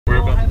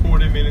about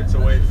 40 minutes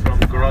away from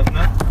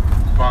Grodno.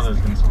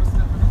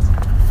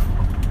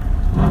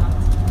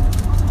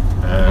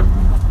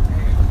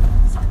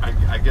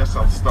 I guess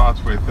I'll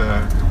start with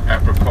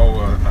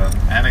apropos an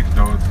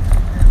anecdote.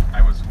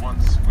 I was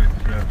once with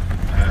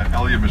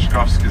Elia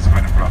Mishkovsky's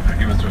Bracha.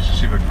 He was Rosh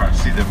Yeshiva Kfar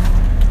Sidim,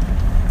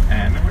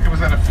 and it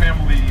was at a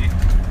family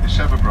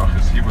Sheva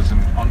Brachas. He was an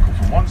uncle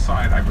from one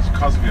side, I was a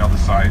cousin the other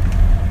side.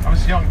 I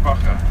was a young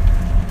bacha,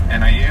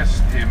 and I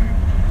asked him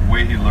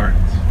where he learned.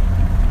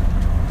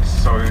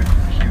 So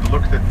he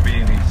looked at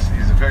me, and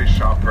he's a very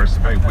sharp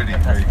person, very witty,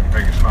 very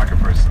geschmacker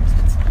person.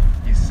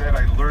 He said,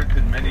 I learned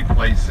in many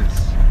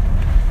places,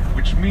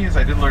 which means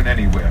I didn't learn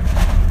anywhere.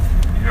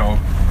 You know,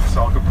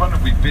 so Al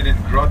Kaponim, we've been in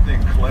Grodno,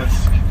 in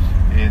Klesk,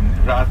 in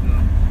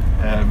Radin,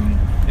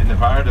 in the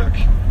Varduk.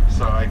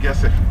 So I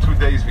guess if in 2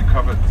 days we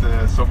covered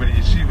so many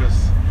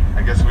yeshivas,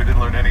 I guess we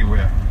didn't learn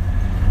anywhere.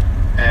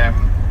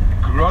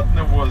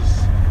 Grodno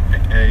was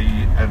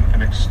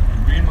an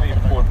extremely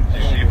important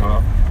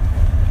yeshiva.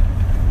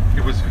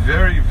 It was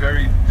very,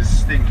 very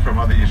distinct from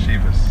other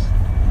yeshivas.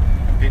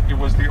 It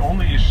was the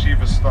only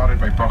yeshiva started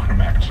by Bochum,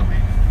 actually.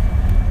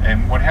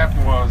 And what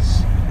happened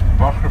was,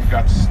 Bochum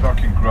got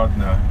stuck in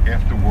Grodno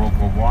after World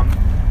War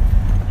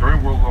I.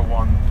 During World War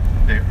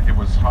I, it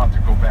was hard to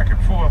go back and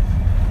forth.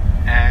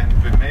 And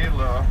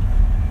B'meila,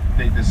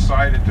 they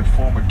decided to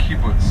form a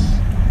kibbutz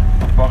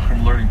of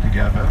Bochum learning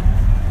together.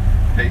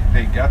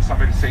 They got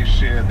somebody to say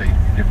share, the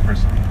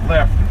person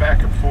left,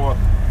 back and forth.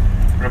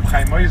 Reb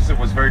Chaim Oizer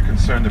was very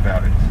concerned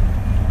about it.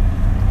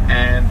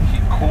 And he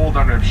called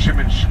on Reb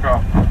Shimon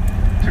Shkop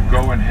to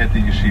go and head the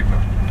yeshiva.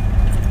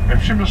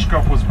 Reb Shimon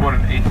Shkop was born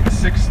in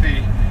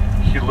 1860.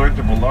 He learned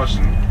the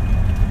Moloshin.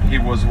 He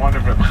was one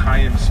of Reb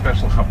Chaim's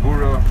special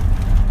Chabura.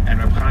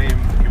 And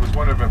he was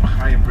one of Reb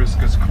Chaim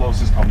Briska's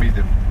closest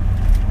Talmidim.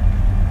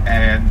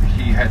 And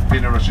he had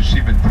been a Rosh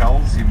Yeshiva in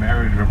Telz. He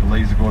married Reb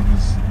Eliezer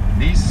Gordon's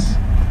niece.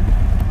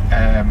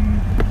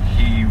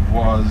 He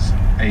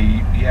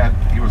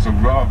was a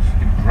Rav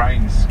in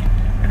Bryansk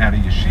and had a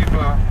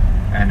yeshiva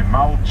and in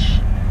Malch,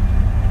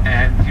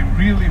 and he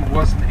really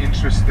wasn't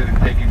interested in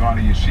taking on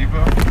a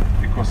yeshiva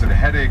because of the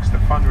headaches, the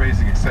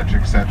fundraising, etc.,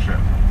 etc.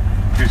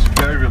 He was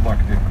very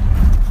reluctant.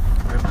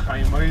 Reb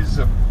Chaim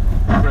Oizer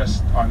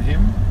pressed on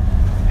him,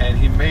 and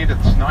he made a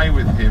t'nai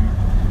with him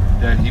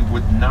that he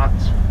would not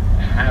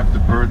have the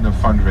burden of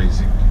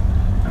fundraising,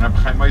 and Reb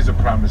Chaim Oizer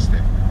promised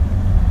him.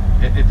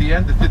 At the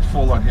end, it did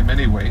fall on him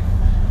anyway,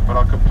 but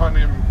Al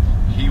Kaponim,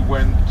 he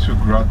went to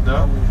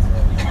Grodno,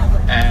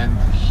 and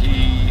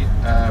he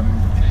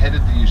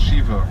headed the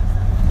yeshiva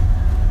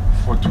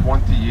for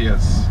 20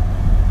 years,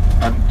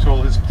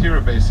 until his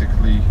ptira,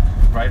 basically,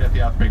 right at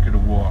the outbreak of the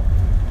war.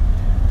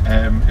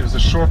 It was a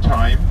short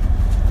time,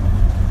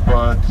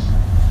 but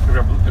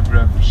Reb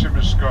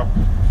Shimon Shkop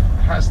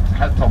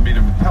had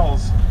Talmidim in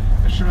Telz.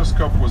 Shimon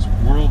Shkop was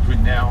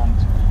world-renowned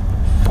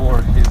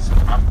for his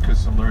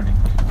amkus and learning.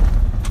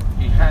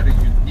 He had a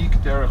unique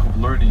derech of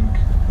learning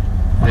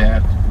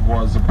that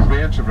was a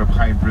branch of Reb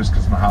Chaim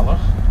Briska's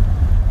Mahalach.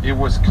 It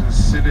was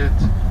considered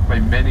by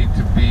many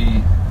to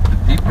be the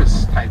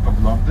deepest type of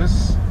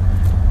lomdus.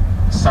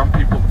 Some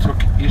people took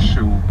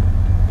issue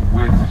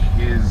with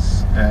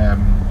his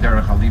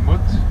derech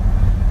halimut.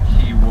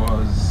 He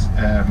was,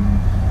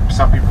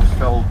 some people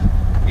felt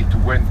it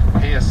went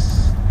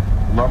past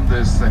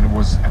lomdus and it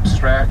was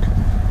abstract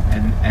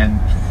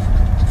and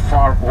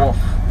far off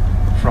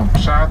from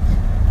pshat.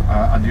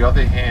 On the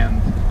other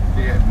hand,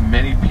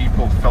 many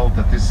people felt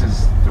that this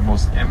is the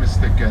most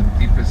emistic and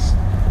deepest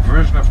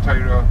version of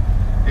Torah.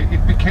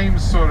 It became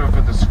sort of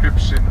a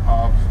description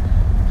of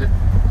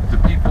the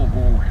people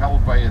who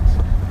held by it,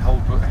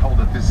 held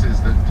that this is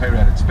the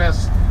Torah at its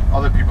best.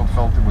 Other people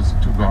felt it was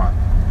too gone.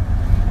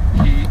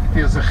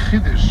 There's a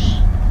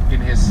chiddush in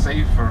his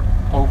sefer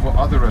over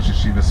other Rosh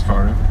Yeshivas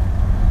for him.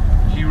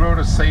 He wrote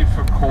a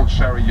sefer called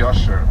Shari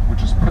Yosher,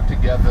 which is put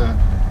together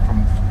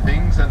from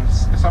things, and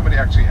somebody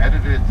actually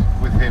edited it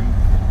with him.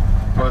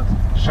 But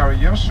Shari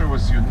Yosher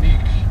was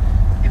unique.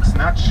 It's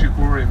not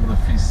shiurim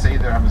lefi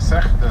seder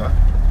hamasechta.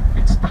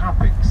 It's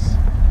topics,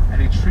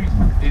 and he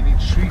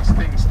treats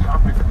things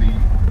topically,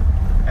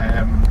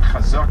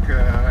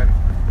 chazaka and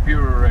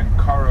birur and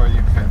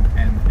karoiv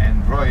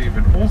and roiv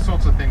and all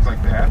sorts of things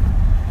like that.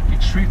 He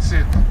treats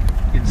it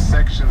in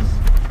sections,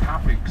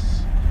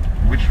 topics,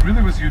 which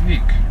really was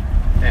unique.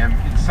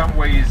 In some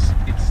ways,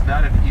 it's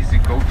not an easy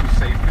go-to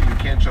sefer. You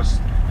can't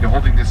just, you're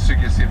holding this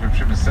sugya, see if Reb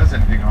Shimon says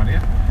anything on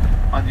it.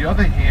 On the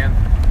other hand,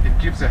 it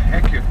gives a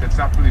hekif that's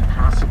not really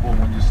possible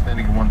when you're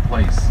standing in one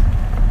place.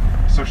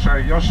 So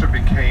Shari Yosher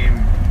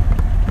became,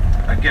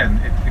 again,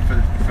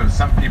 for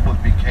some people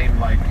it became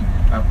like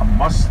a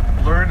must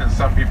learn, and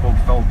some people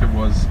felt it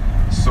was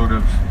sort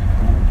of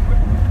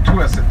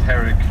too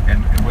esoteric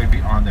and way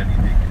beyond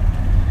anything.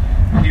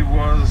 He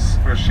was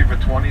Rosh Yeshiva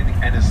 20,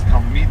 and his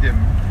Talmidim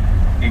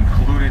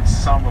included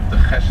some of the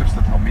cheshivs,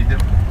 the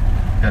Talmidim,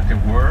 that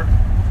there were.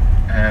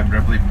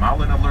 Reb Leib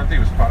Malin learned it. He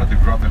was part of the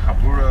Grodno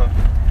Chabura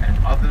and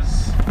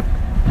others.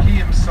 He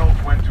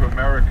himself went to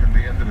America in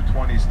the end of the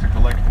 20s to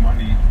collect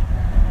money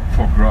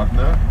for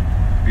Grodno,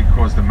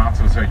 because the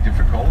matzah was very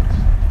difficult.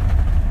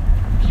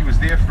 He was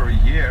there for a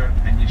year,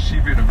 and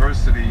Yeshiva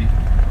University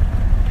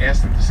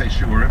asked him to say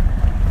Shurim.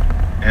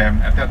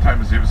 At that time, it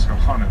was Yevus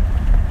Kalchanim.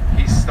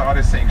 He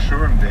started saying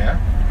Shurim there,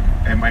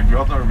 and my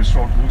brother,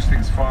 Rishon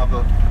Blusting's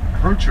father,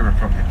 heard Shurim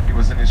from him. He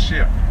was in his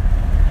shir,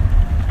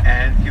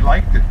 and he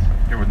liked it.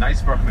 They were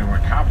nice brachim, they were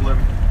kabbalim,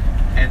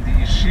 and the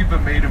yeshiva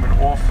made him an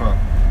offer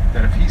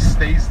that if he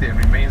stays there and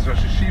remains Rosh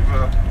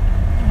Yeshiva,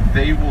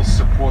 they will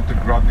support the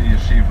Grodny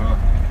Yeshiva,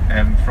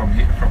 and from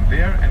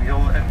there, and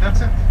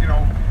that's it.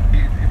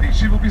 The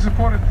yeshiva will be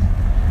supported.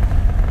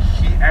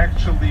 He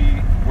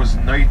actually was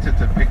knighted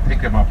to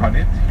take him up on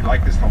it. He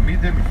liked his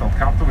Talmidim, he felt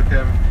comfortable with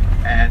them,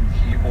 and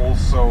he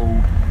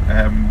also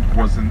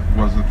was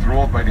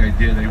enthralled by the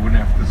idea that he wouldn't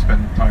have to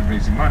spend time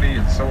raising money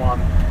and so on.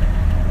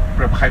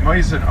 Reb Chaim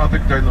Ozer and other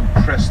Gdolim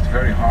pressed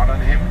very hard on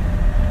him,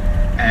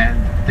 and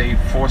they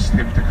forced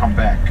him to come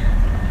back,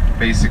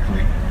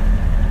 basically.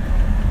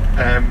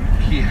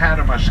 He had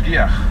a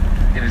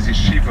mashgiach in his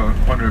yeshiva,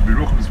 one of Rabbi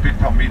Yerucham's big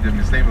Talmidim.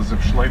 His name was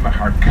Reb Shlomo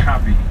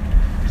Harkabi.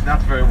 He's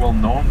not very well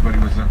known, but he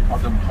was an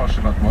Adam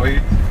Choshev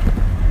Moed,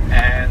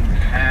 and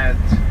had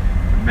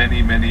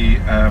many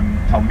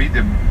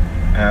Talmidim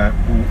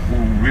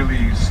who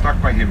really stuck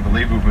by him,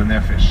 Belevu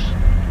B'Nefesh.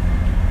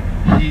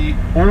 He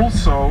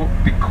also,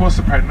 because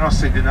the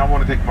Parnasseh did not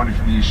want to take money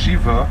from the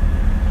yeshiva,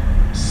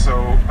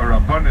 so a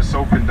Rabbanis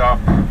opened up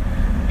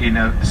in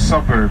a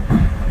suburb,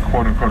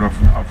 quote unquote, of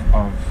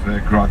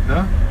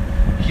Grodno.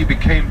 He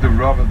became the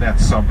Rav of that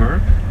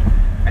suburb,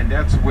 and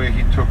that's where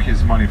he took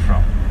his money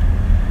from.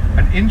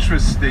 An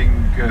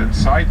interesting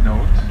side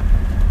note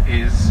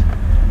is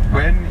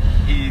when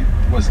he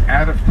was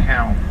out of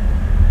town,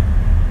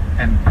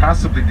 and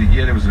possibly the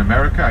year that was in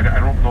America, I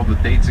don't know the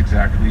dates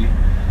exactly,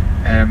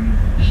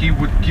 he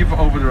would give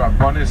over the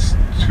Rabbanis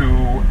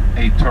to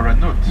a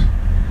Toranut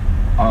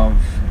of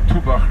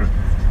two Bachrim.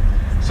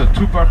 So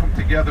two Bachrim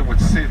together would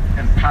sit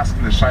and pass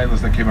in the Shilas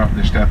that came up in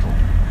the Shtetl.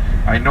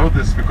 I know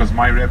this because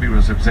my Rebbe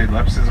was Reb Zeid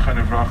Lepsin Zechon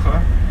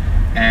Livracha,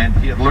 and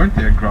he had learned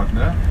there in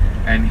Grodno,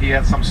 and he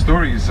had some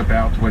stories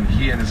about when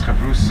he and his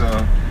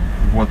Chavrusa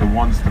were the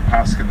ones to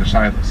pass in the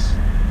Shilas.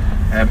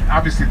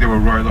 Obviously they were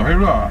Roy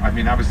Lohira. I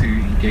mean, obviously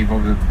he gave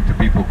over to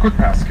people who could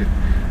pass it,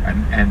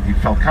 and he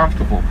felt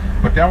comfortable.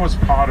 But that was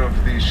part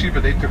of the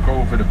yeshiva. They took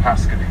over the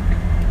paskening.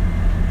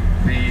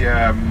 The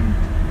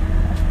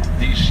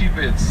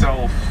yeshiva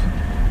itself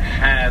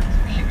had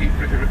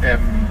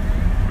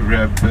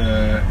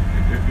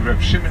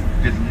Reb Shimon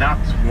did not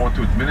want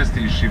to administer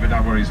the yeshiva,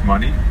 not where his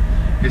money.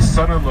 His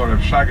son-in-law, Reb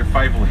Shage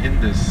Feivel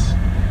Hindus,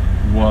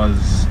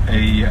 was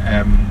a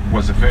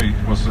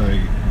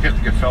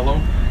Tichtige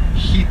fellow.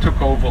 He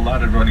took over a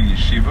lot of running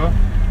yeshiva.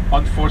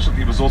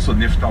 Unfortunately, he was also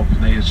niftal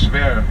pnei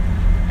shver,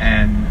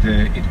 and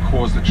it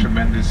caused a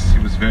tremendous. He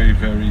was very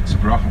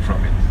tzibrochen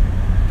from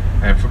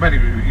it, for many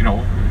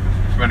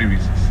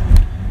reasons.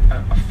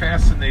 A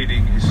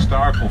fascinating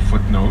historical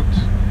footnote: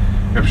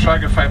 Reb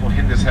Shage Feivel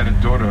Hindus had a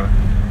daughter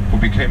who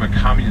became a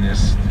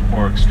communist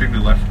or extremely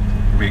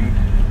left-wing.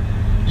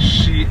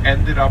 She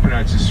ended up in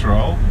Eretz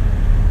Yisrael.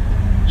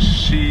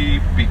 She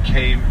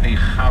became a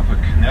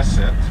Chavrat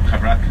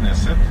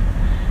Knesset.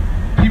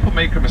 People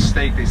make a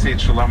mistake. They say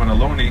it's Shalom and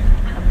Aloni.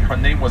 Her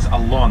name was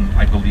Alon,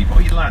 I believe. Oh,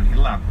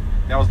 Ilan.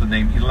 That was the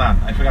name,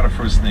 Ilan. I forgot her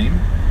first name.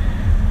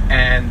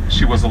 And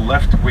she was a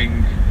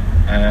left-wing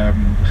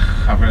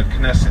Chavrat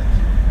Knesset.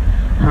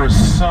 Her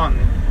son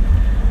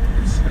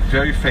is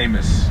very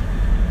famous.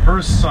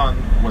 Her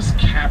son was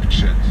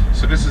captured.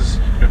 So this is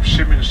Reb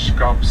Shimon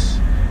Shkop's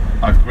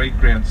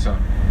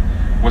great-grandson.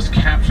 Was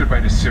captured by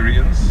the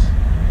Syrians.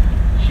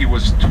 He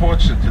was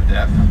tortured to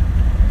death,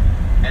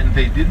 and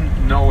they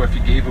didn't know if he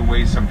gave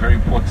away some very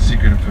important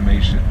secret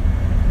information.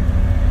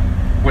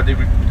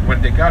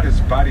 When they got his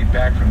body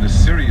back from the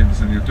Syrians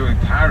and they were doing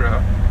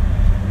Tara,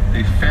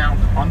 they found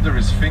under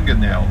his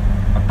fingernail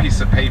a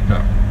piece of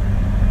paper,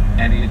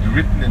 and he had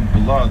written in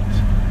blood,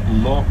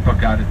 "Lo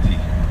bagadati,"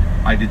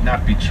 I did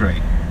not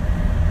betray.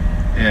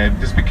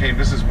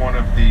 This is one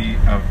of the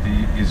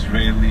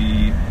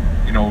Israeli,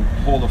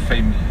 Hall of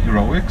Fame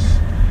heroics.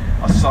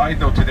 A side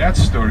note to that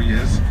story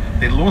is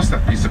they lost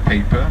that piece of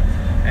paper,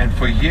 and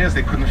for years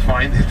they couldn't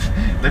find it.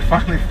 They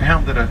finally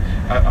found it a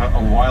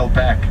while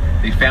back.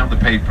 They found the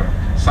paper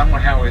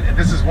somehow, and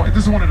this is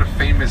one of the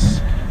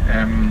famous,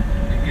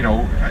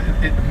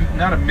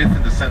 not a myth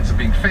in the sense of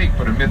being fake,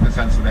 but a myth in the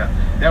sense of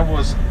that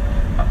was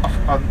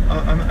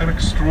an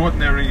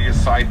extraordinary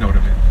side note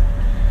of it.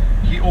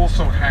 He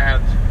also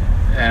had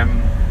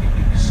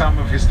some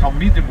of his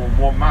Talmidim were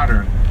more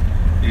modern.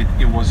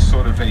 It was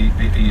sort of a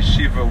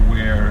yeshiva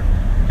where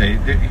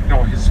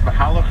his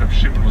Mahalach of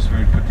Shimon was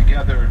very put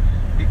together.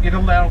 It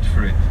allowed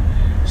for it.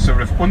 So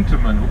Rav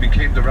Unterman, who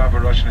became the Rav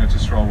Rosh in Eretz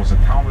Yisrael, was a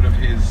Talmud of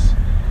his.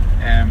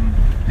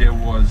 There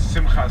was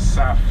Simcha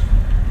Saf,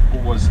 who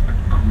was a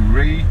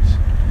great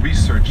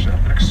researcher,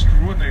 an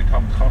extraordinary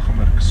Talmud Chacham,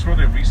 an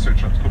extraordinary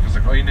researcher on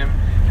Tkufas HaGoyim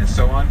and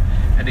so on.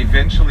 And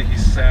eventually he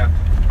sat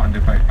in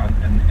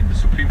the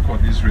Supreme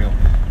Court in Israel.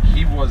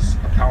 He was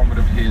a Talmud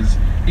of his.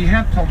 He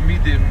had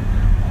Talmidim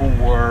who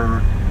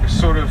were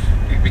sort of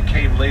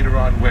became later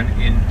on went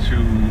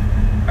into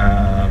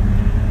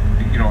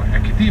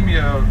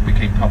academia,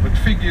 became public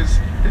figures.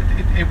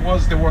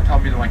 There were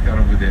Talmidim like that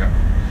over there.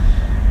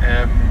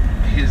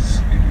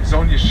 His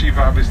own yeshiva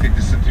obviously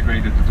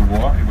disintegrated with the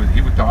war.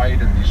 He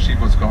died and the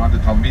yeshiva was gone. The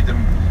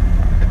Talmidim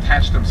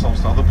attached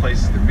themselves to other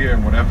places, the Mir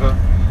and whatever.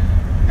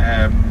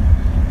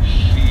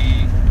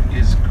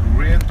 His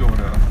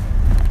granddaughter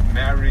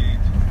married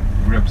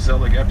Reb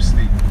Zelig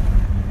Epstein,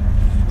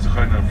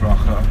 Zechariah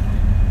Vracha,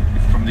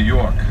 from New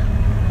York.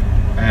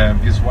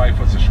 His wife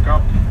was a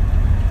shkop,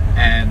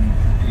 and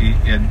he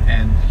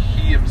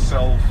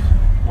himself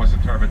was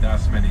in Torah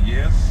Das many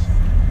years.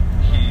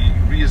 He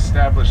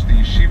re-established the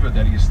yeshiva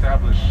that he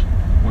established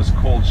was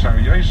called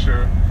Shari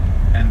Yosher,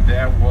 and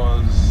that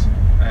was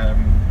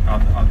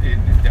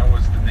that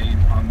was the name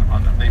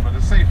on the name of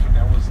the sefer.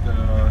 That was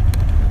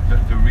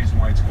the reason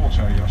why it's called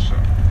Shari Yosher.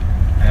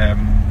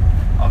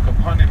 Al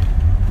Kapanim.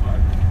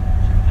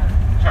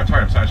 Shari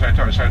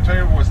Torah. Shari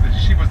Torah was the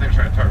yeshiva's name.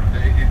 Shari Torah.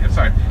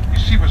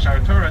 Yeshiva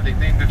Shari Torah, and they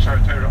named it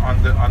Shari Torah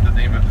on the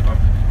name of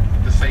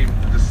the same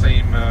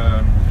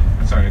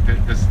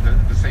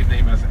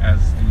name as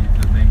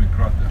the name in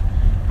Grodno.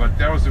 But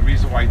that was the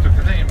reason why he took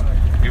the name.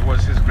 It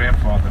was his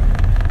grandfather,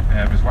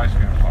 his wife's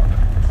grandfather.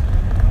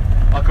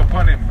 Al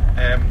Kapanim.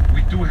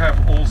 We do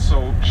have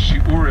also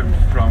shiurim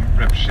from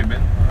Reb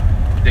Shimon.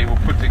 They were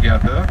put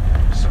together.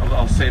 So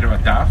I'll say they're a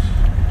daf.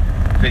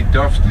 They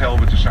dovetail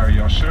with the Shari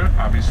Yosher,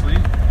 obviously.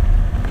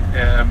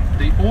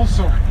 He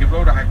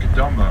wrote a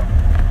Hakadama,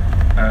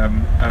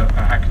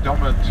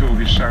 to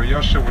his Shari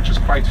Yosher, which is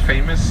quite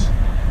famous.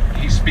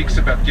 He speaks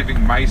about giving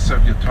ma'aser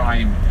of your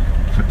time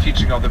for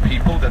teaching other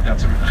people.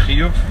 That's a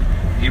chiyuv.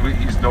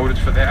 He's noted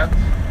for that.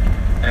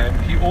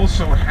 He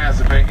also has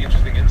a very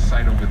interesting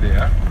insight over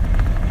there.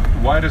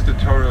 Why does the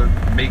Torah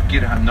make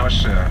Gid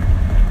HaNasha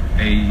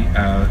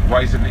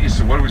why is it an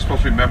Issa? What are we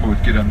supposed to remember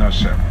with Gid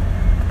HaNasha?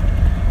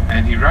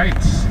 And he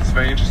writes, it's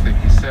very interesting,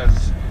 he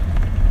says,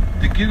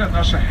 the Gid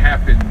HaNasha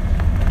happened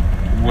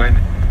when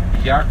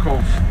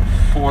Yaakov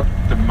fought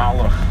the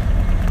Malach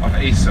of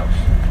Esav,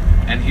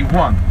 and he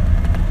won.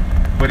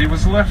 But he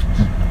was left,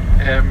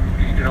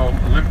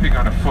 limping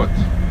on a foot.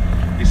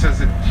 He says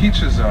it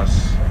teaches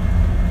us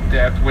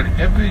that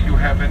whenever you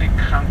have any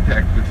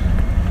contact with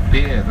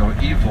bad or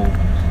evil,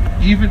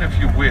 even if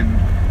you win,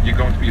 you're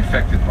going to be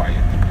affected by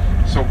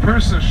it. So a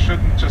person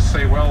shouldn't just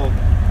say, well,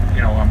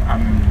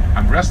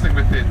 I'm wrestling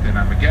with it and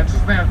I'm against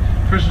it. That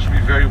a person should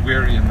be very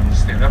wary and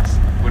understand. That's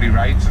what he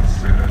writes.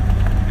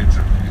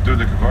 You do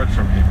the kavod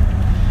from him,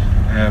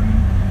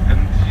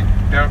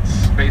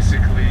 that's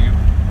basically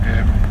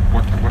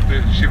what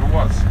the yeshiva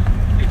was.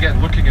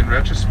 Again, looking in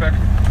retrospect,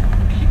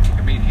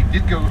 he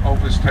did go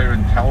over his Torah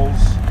in Telz.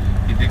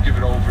 He did give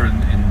it over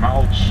in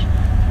Malch,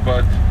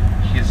 but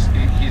his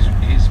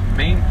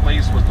main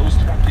place was those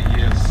 20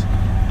 years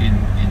in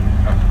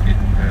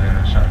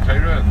Shari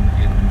Torah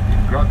in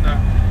Grodno,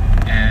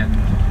 and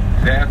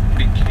that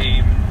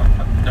became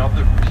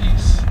another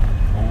piece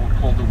of what we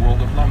call the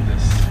world of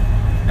Lumdis.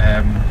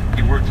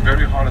 He worked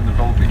very hard on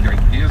developing the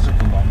ideas of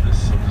the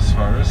Lumdis, of the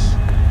Svaris,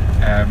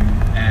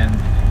 and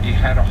he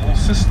had a whole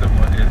system.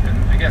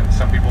 And again,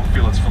 some people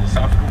feel it's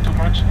philosophical too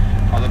much,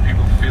 other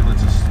people feel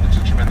it's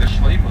a tremendous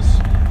shleimus.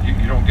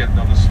 You don't get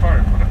another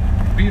Svarim, but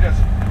be it as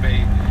it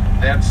may,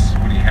 that's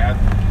what he had.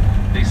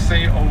 They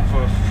say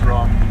over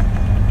from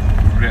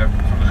the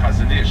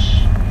Chazon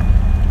Ish,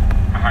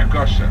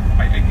 Hargosha.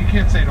 You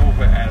can't say it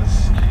over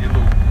as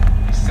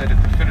he said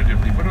it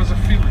definitively, but it was a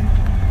feeling.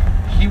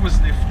 He was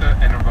nifta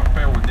and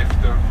Rafael was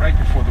nifta right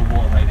before the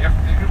war, right after,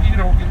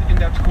 in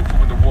that kufa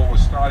when the war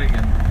was starting,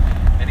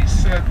 and he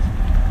said,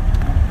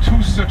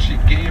 to such a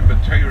game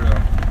of Torah,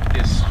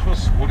 his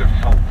chus would have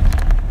helped.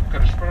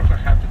 Kadosh Baruch Hu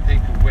had to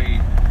take away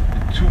the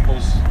two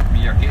most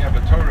miyagei of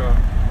Torah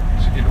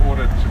in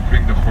order to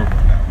bring the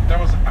Churban down. That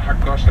was a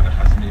Hargosha, the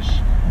Chazon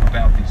Ish,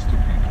 about these two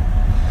people.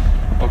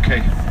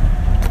 Okay.